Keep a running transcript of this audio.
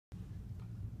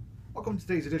Welcome to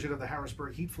today's edition of the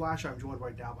Harrisburg Heat Flash. I'm joined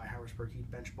right now by Harrisburg Heat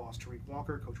bench boss Tarik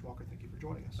Walker. Coach Walker, thank you for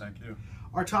joining us. Thank you.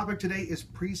 Our topic today is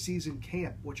preseason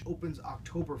camp, which opens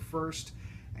October 1st.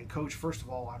 And Coach, first of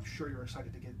all, I'm sure you're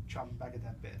excited to get chomping back at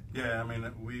that bit. Yeah, I mean,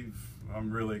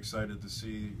 I'm really excited to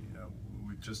see.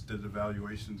 We just did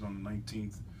evaluations on the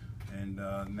 19th, and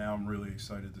now I'm really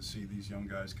excited to see these young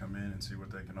guys come in and see what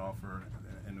they can offer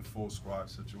in the full squad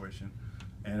situation,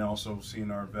 and also seeing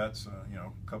our vets.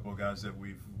 A couple of guys that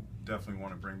we've definitely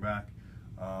want to bring back,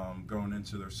 going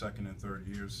into their second and third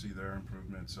years, see their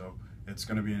improvement. So it's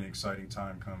going to be an exciting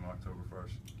time come October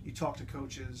 1st. You talk to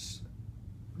coaches,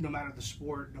 no matter the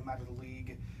sport, no matter the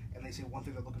league, and they say one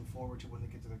thing they're looking forward to when they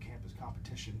get to their camp is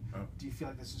competition. Oh. Do you feel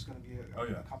like this is going to be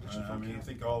a competition for I mean, camp? I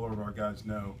think all of our guys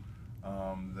know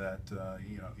that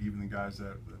even the guys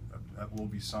that will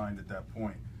be signed at that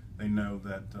point, they know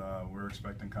that we're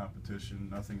expecting competition.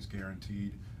 Nothing's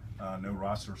guaranteed. No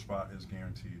roster spot is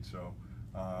guaranteed. So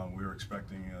we're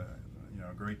expecting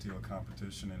a great deal of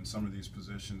competition. In some of these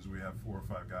positions, we have 4 or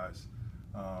 5 guys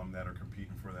that are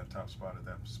competing for that top spot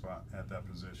at that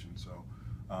position. So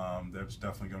there's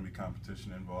definitely going to be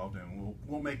competition involved, and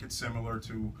we'll make it similar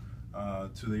to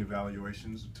the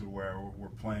evaluations, to where we're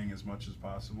playing as much as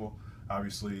possible.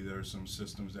 Obviously, there's some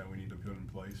systems that we need to put in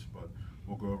place, but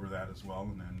we'll go over that as well,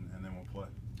 and then we'll play.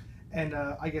 And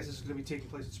I guess this is going to be taking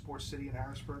place at Sports City in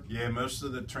Harrisburg? Yeah, most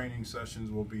of the training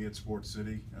sessions will be at Sports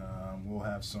City. We'll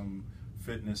have some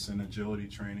fitness and agility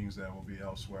trainings that will be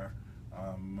elsewhere.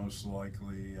 Most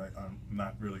likely, I'm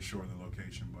not really sure of the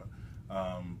location, but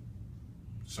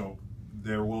so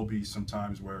there will be some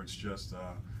times where it's just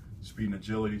speed and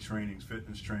agility trainings,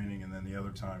 fitness training, and then the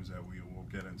other times that we will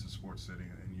get into Sports City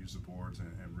and use the boards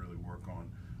and really work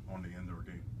on the indoor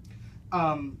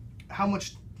game.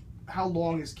 How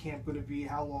long is camp going to be?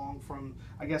 How long from,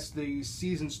 I guess the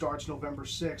season starts November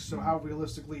 6th, so how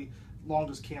realistically long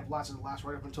does camp last? Does it last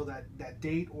right up until that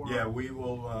date? Or? Yeah, we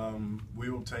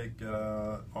will take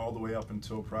all the way up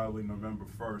until probably November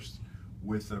 1st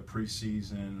with the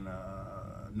preseason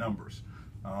numbers.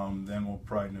 Then we'll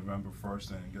probably November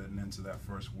 1st, and getting into that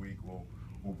first week,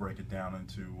 we'll break it down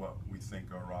into what we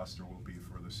think our roster will be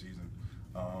for the season.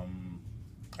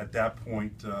 At that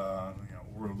point,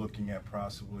 we're looking at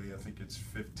possibly, I think it's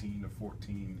 15 to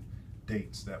 14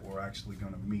 dates that we're actually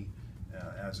going to meet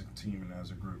as a team and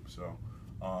as a group. So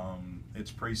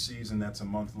it's preseason, that's a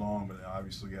month long, but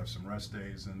obviously you have some rest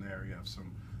days in there, you have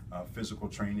some physical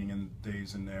training and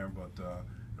days in there, but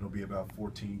it'll be about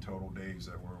 14 total days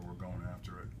that we're going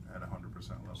after it at 100%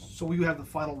 level. So will you have the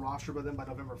final roster by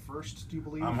November 1st, do you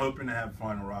believe? I'm hoping to have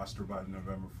final roster by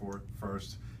November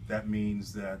 1st. That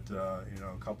means that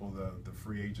a couple of the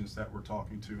free agents that we're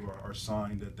talking to are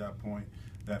signed at that point.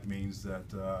 That means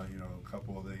that a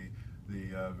couple of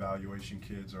the evaluation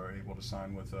kids are able to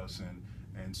sign with us,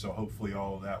 and so hopefully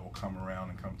all of that will come around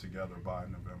and come together by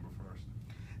November 1st.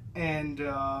 And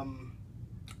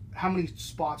how many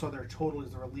spots are there total?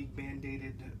 Is there a league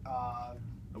mandated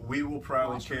we will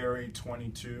probably roster? carry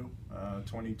 22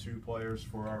 players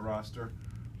for our roster.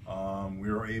 We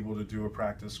were able to do a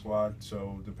practice squad,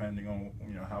 so depending on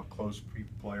how close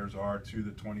players are to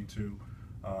the 22,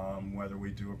 whether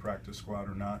we do a practice squad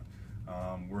or not,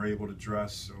 we're able to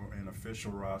dress an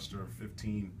official roster of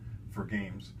 15 for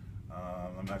games.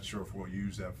 I'm not sure if we'll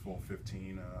use that full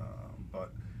 15,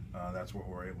 but that's what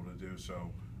we're able to do.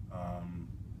 So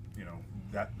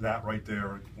that right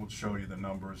there will show you the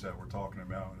numbers that we're talking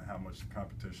about and how much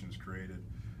competition is created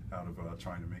out of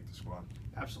trying to make the squad.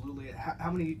 Absolutely. How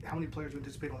many players do you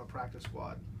anticipate on a practice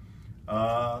squad?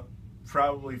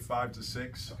 Probably 5 to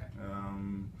 6. Okay.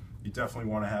 You definitely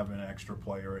want to have an extra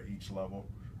player at each level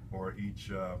or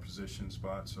each position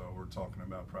spot. So we're talking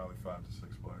about probably 5 to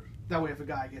 6 players. That way, if a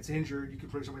guy gets injured, you can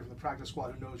bring somebody from the practice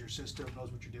squad who knows your system,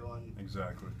 knows what you're doing.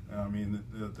 Exactly. I mean,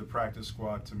 the practice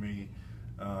squad to me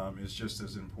is just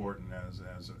as important as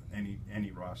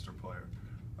any roster player,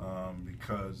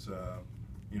 because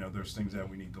there's things that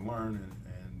we need to learn,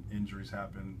 and injuries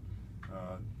happen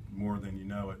more than you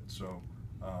know it. So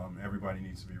everybody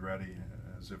needs to be ready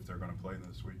as if they're going to play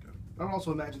this weekend. I would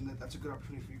also imagine that that's a good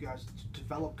opportunity for you guys to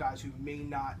develop guys who may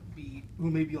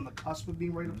be on the cusp of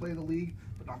being ready to play in the league,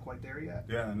 but not quite there yet.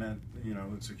 Yeah, and that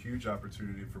it's a huge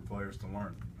opportunity for players to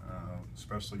learn,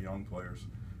 especially young players,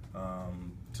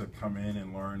 to come in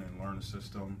and learn a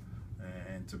system,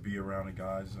 and to be around the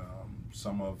guys,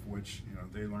 some of which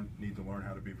they need to learn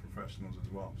how to be professionals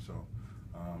as well. So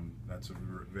that's a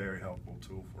very helpful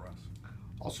tool for us.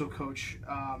 Also, Coach,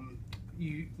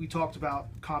 we talked about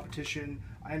competition.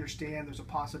 I understand there's a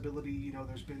possibility,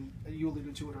 you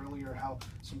alluded to it earlier, how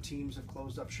some teams have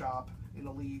closed up shop in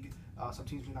the league. Some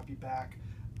teams may not be back.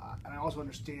 and I also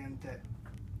understand that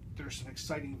there's some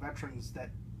exciting veterans that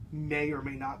may or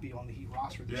may not be on the Heat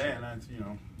roster this year. Yeah,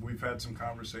 and we've had some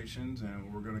conversations,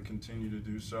 and we're going to continue to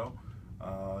do so.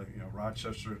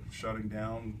 Rochester shutting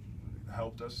down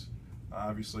helped us.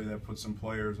 Obviously, that put some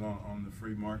players on the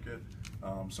free market.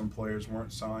 Some players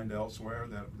weren't signed elsewhere.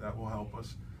 That will help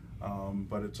us.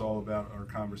 But it's all about our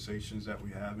conversations that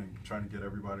we have and trying to get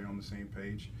everybody on the same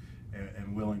page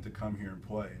and willing to come here and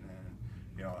play. And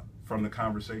from the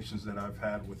conversations that I've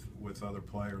had with other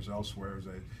players elsewhere, is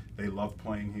they love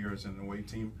playing here as an away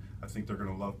team. I think they're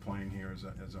going to love playing here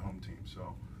as a home team.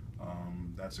 So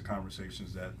that's the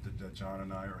conversations that John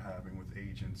and I are having with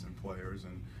agents and players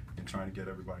and trying to get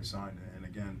everybody signed. And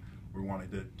again, we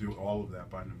wanted to do all of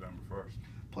that by November 1st.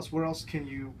 Plus, where else can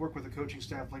you work with a coaching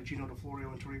staff like Gino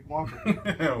DeFlorio and Tarik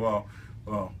Walker?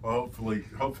 well,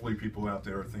 hopefully people out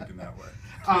there are thinking that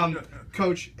way.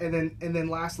 Coach, and then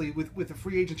lastly, with the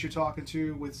free agents you're talking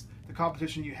to, with the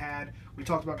competition you had, we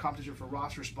talked about competition for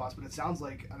roster spots, but it sounds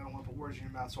like, I don't want to put words in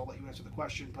your mouth, so I'll let you answer the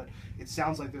question, but it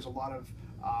sounds like there's a lot of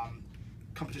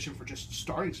competition for just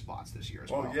starting spots this year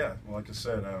as well. Oh yeah, like I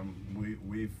said,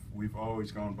 we've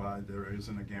always gone by there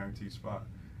isn't a guaranteed spot.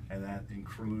 And that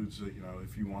includes,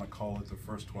 if you want to call it the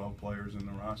first 12 players in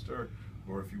the roster,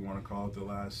 or if you want to call it the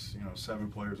last, 7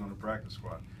 players on the practice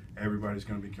squad. Everybody's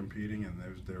going to be competing, and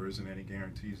there isn't any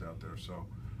guarantees out there. So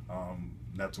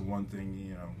that's one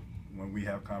thing, when we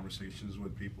have conversations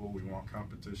with people, we want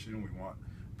competition. We want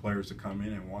players to come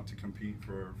in and want to compete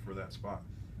for that spot.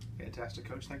 Fantastic,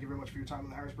 Coach. Thank you very much for your time on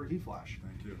the Harrisburg Heat Flash.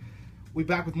 Thank you. We'll be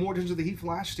back with more editions of the Heat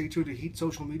Flash. Stay tuned to Heat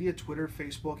social media, Twitter,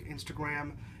 Facebook,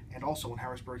 Instagram, and also on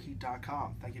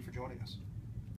HarrisburgHeat.com. Thank you for joining us.